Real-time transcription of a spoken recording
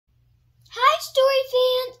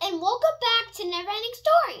and welcome back to Neverending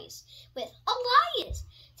Stories with Elias.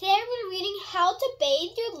 Today we're reading How to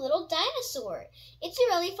Bathe Your Little Dinosaur. It's a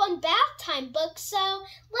really fun bath time book, so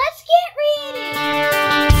let's get reading!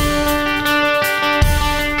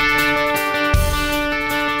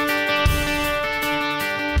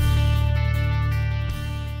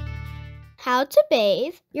 How to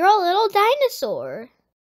Bathe Your Little Dinosaur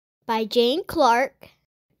by Jane Clark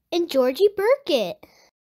and Georgie Burkett.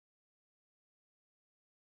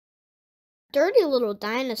 Dirty little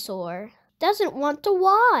dinosaur doesn't want to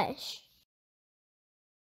wash.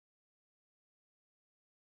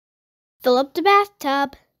 Fill up the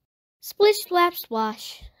bathtub. Splish, splash,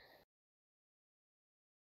 swash.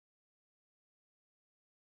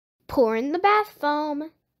 Pour in the bath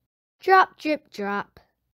foam. Drop, drip, drop.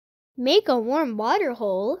 Make a warm water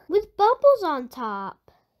hole with bubbles on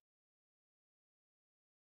top.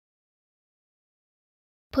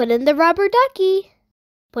 Put in the rubber ducky.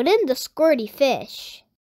 Put in the squirty fish.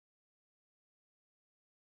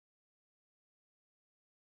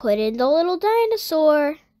 Put in the little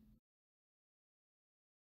dinosaur.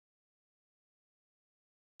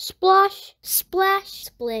 Splosh, splash,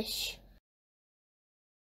 splish.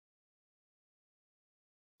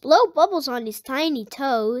 Blow bubbles on his tiny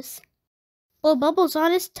toes. Blow bubbles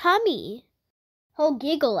on his tummy. He'll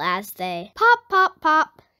giggle as they pop, pop,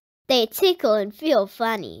 pop. They tickle and feel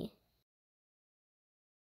funny.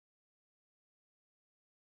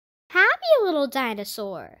 Happy little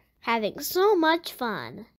dinosaur, having so much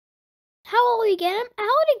fun. How will we get him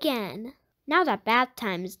out again, now that bath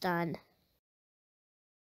time is done?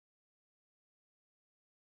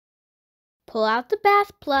 Pull out the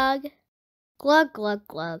bath plug. Glug, glug,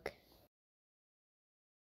 glug.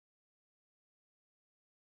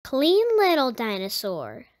 Clean little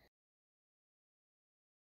dinosaur.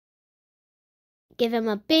 Give him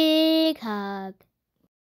a big hug.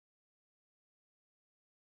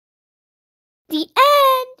 The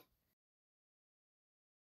end!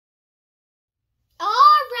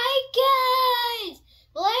 Alright, guys!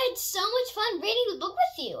 Well, I had so much fun reading the book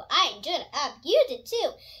with you. I enjoyed it. You did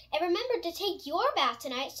too. And remember to take your bath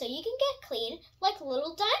tonight so you can get clean like a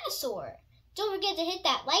little dinosaur. Don't forget to hit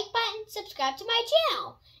that like button, subscribe to my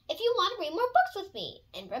channel if you want to read more books with me.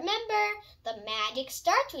 And remember, the magic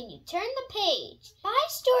starts when you turn the page. Bye,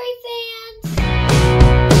 story fans!